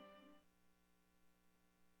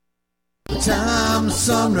 Tom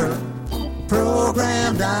Sumner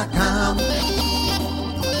Program.com.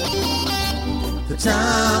 The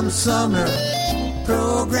Tom Sumner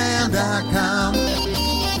Program.com. Hey,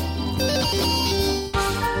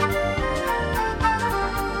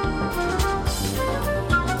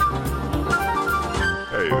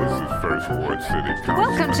 this is First Ward City Council.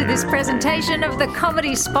 Welcome to this presentation of the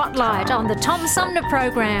Comedy Spotlight on the Tom Sumner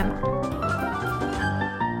Program.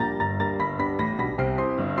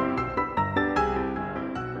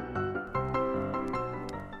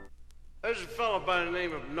 There's a fellow by the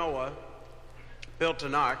name of Noah, built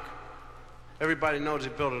an ark. Everybody knows he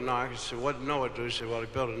built an ark. You say, what did Noah do? You say, well, he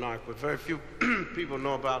built an ark. But very few people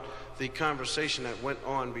know about the conversation that went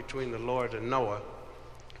on between the Lord and Noah.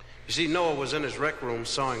 You see, Noah was in his rec room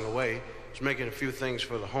sawing away. He was making a few things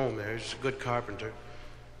for the home there. He's a good carpenter.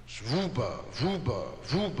 Ruba, Ruba,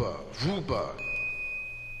 Ruba, Ruba.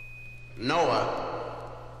 Noah.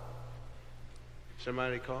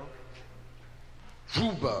 Somebody call?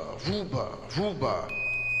 Ruba, Ruba, Ruba.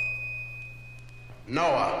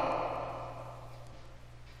 Noah.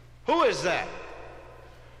 Who is that?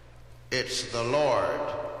 It's the Lord,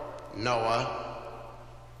 Noah.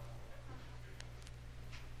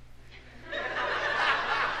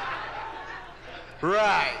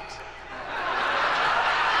 Right.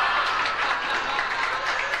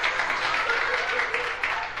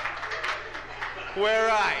 Where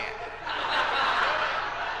are you?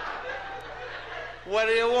 What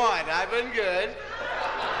do you want? I've been good.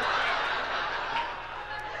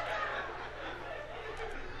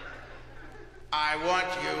 I want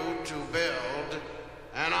you to build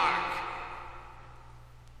an ark.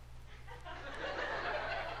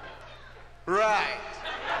 Right.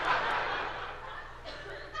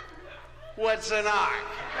 What's an ark?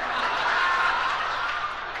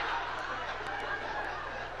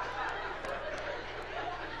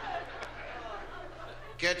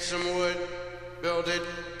 Get some wood, build it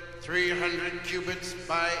 300 cubits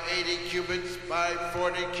by 80 cubits by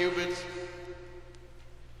 40 cubits.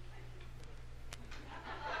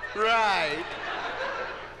 Right.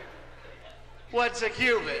 What's a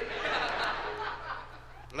cubit?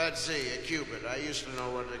 Let's see, a cubit. I used to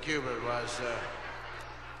know what a cubit was.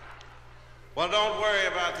 Well, don't worry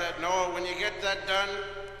about that, Noah. When you get that done,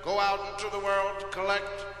 go out into the world,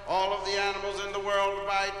 collect all of the animals in the world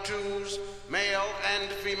by twos, male and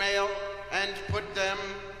female, and put them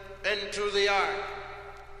into the ark.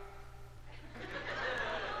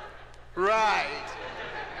 Right.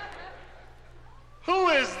 Who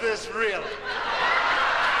is this really?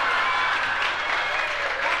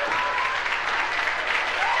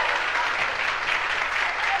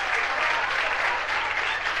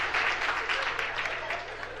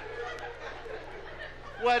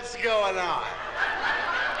 What's going on?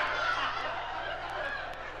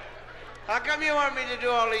 How come you want me to do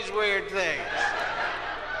all these weird things?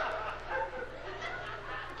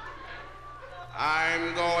 I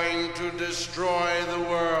I'm going to destroy the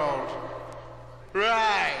world.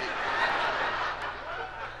 Right.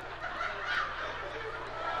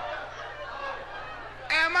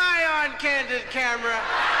 Am I on candid camera?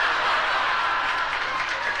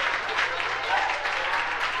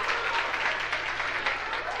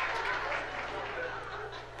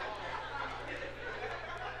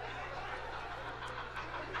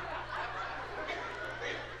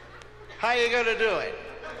 How you gonna do it?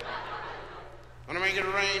 Gonna make it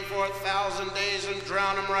rain for 1,000 days and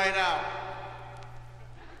drown them right out?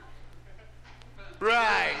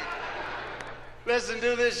 Right. Listen,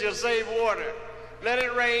 do this, you'll save water. Let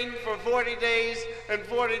it rain for 40 days and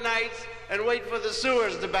 40 nights and wait for the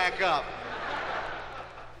sewers to back up.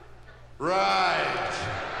 Right.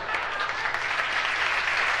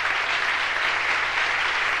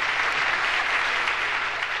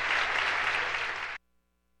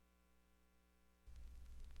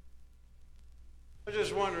 I'm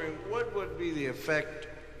just wondering, what would be the effect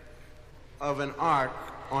of an ark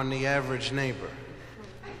on the average neighbor?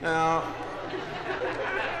 Now,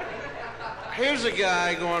 here's a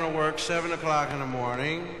guy going to work 7 o'clock in the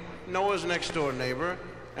morning, Noah's next door neighbor,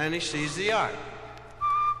 and he sees the ark.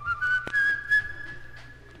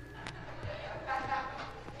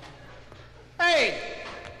 Hey!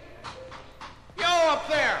 Yo, up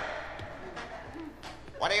there!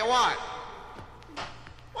 What do you want?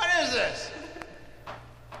 What is this?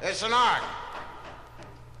 It's an ark.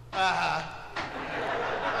 Uh-huh.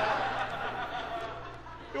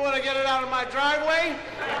 You want to get it out of my driveway?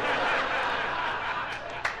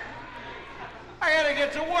 I gotta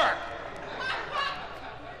get to work.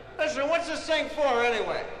 Listen, what's this thing for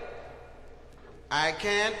anyway? I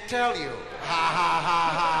can't tell you. Ha ha ha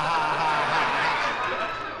ha ha ha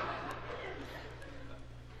ha.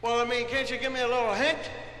 Well, I mean, can't you give me a little hint?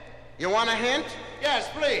 You want a hint? Yes,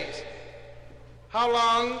 please. How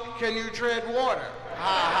long can you tread water? Ha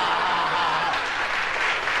ha ha ha.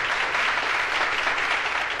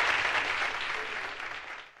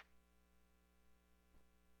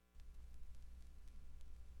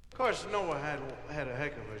 Of course, Noah had a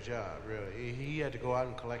heck of a job, really. He had to go out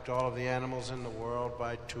and collect all of the animals in the world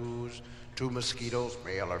by twos, 2 mosquitoes,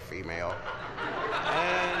 male or female.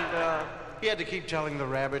 And he had to keep telling the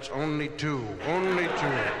rabbits, only 2, only 2,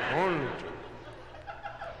 only 2.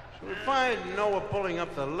 So we find Noah pulling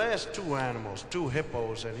up the last 2 animals, 2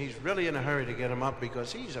 hippos, and he's really in a hurry to get them up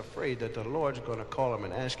because he's afraid that the Lord's going to call him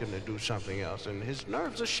and ask him to do something else, and his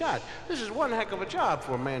nerves are shot. This is one heck of a job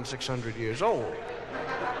for a man 600 years old.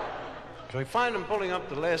 So we find him pulling up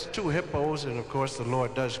the last 2 hippos, and of course the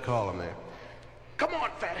Lord does call him there. Come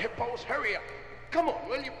on, fat hippos, hurry up. Come on,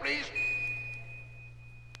 will you please?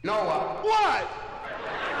 Noah. What?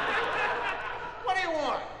 What do you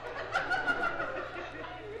want?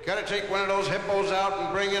 Gotta take one of those hippos out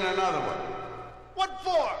and bring in another one. What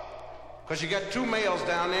for? Because you got 2 males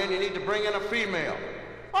down there and you need to bring in a female.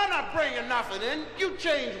 I'm not bringing nothing in. You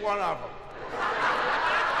change one of them.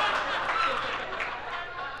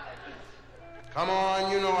 Come on,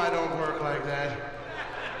 you know I don't work like that.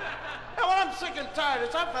 Yeah, well, I'm sick and tired of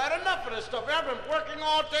this. I've had enough of this stuff. I've been working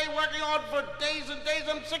all day, working on for days and days.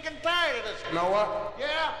 I'm sick and tired of this. Noah?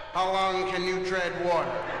 Yeah? How long can you tread water?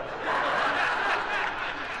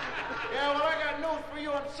 Yeah, well, I got news for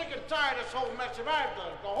you. I'm sick and tired of this whole mess that I've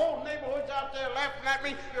done. The whole neighborhood's out there laughing at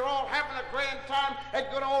me. You're all having a grand time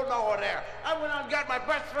at good old Noah there. I went out and got my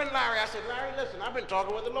best friend Larry. I said, Larry, listen, I've been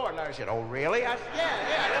talking with the Lord. Larry said, oh, really? I said, yeah,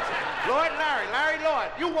 listen. Lord, Larry,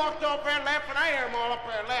 Lord. You walked off there laughing. I hear them all up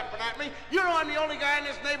there laughing at me. You know I'm the only guy in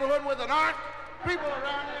this neighborhood with an ark. People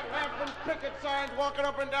around there laughing, picket signs, walking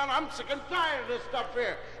up and down. I'm sick and tired of this stuff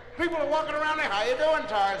here. People are walking around there. How you doing,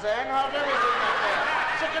 Tarzan? How's everything up there?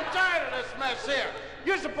 Sick and tired of this mess here.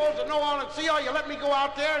 You're supposed to know all and see all. You let me go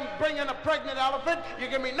out there and bring in a pregnant elephant. You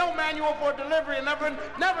give me no manual for delivery and nothing.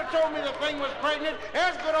 Never told me the thing was pregnant.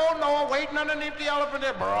 There's good old Noah waiting underneath the elephant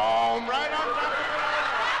there. Boom, right on top of it.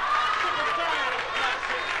 Sick and tired of this mess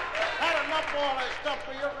here. Had enough of all that stuff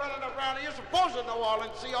for you running around. You're supposed to know all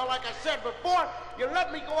and see all, like I said before. You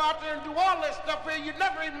let me go out there and do all this stuff here. You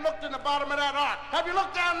never even looked in the bottom of that ark. Have you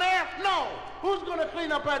looked down there? No. Who's going to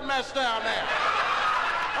clean up that mess down there?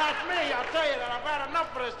 That's me. I'll tell you that. I've had enough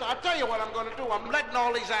of this. I'll tell you what I'm going to do. I'm letting all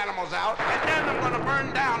these animals out, and then I'm going to burn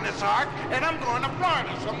down this ark, and I'm going to Florida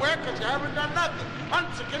somewhere because you haven't done nothing. I'm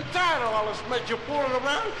sick and tired of all this mess you're fooling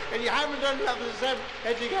around, and you haven't done nothing except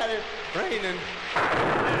that you got it raining.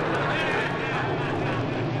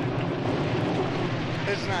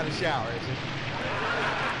 It's not a shower, is it?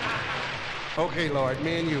 Okay, Lord,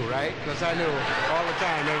 me and you, right? Because I knew all the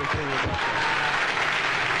time everything was okay.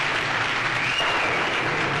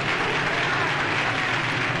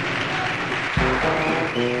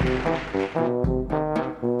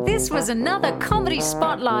 This was another comedy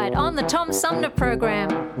spotlight on the Tom Sumner Program.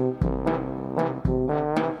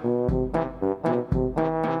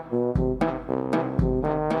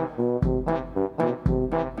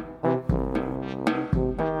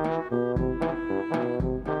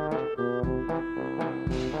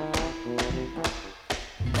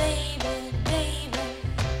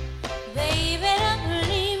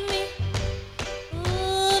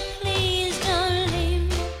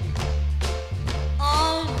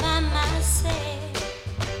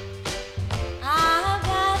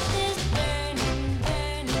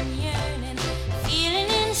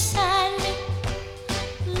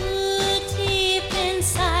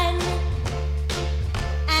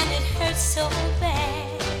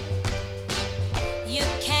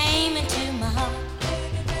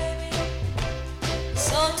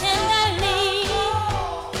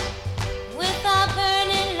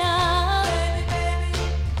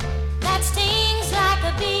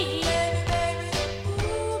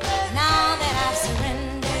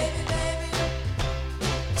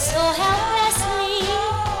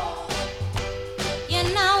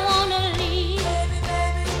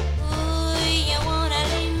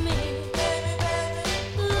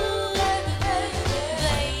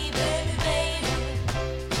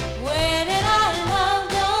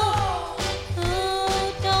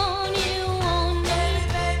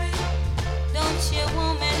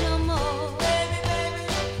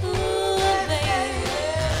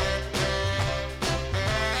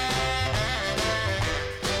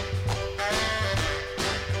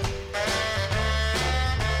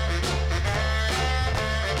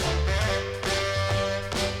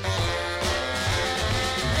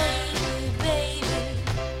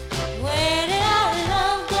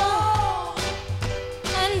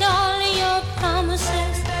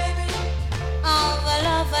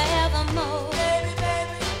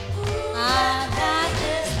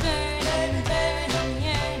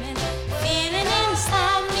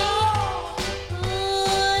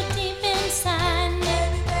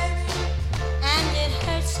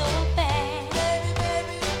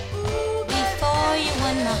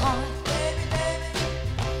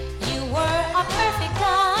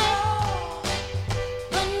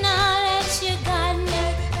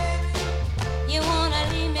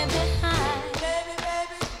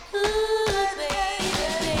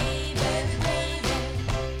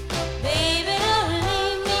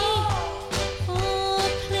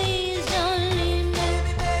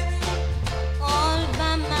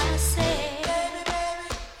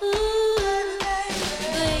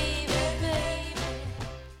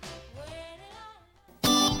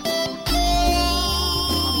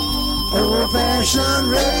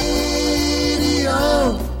 Old-fashioned radio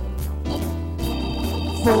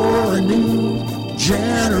for a new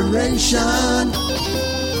generation.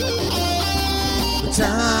 The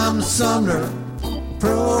Tom Sumner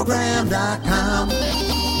Program.com.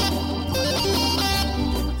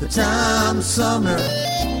 The Tom Sumner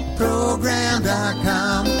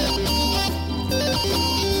Program.com.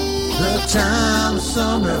 The Tom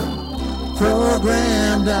Sumner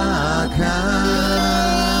Program.com.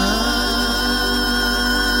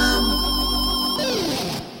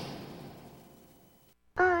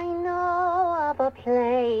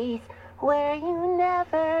 Place where you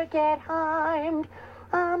never get harmed,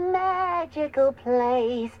 a magical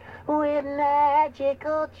place with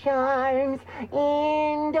magical charms,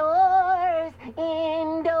 indoors,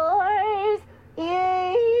 indoors,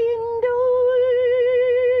 indoors.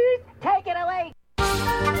 Take it away.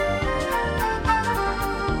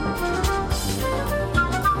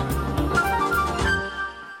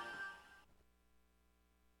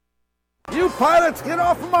 You pilots, get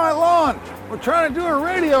off of my lawn. We're trying to do a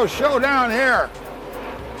radio show down here.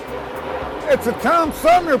 It's a Tom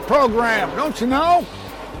Sumner program, don't you know?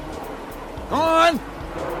 Go on,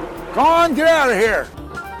 get out of here.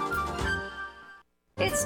 It's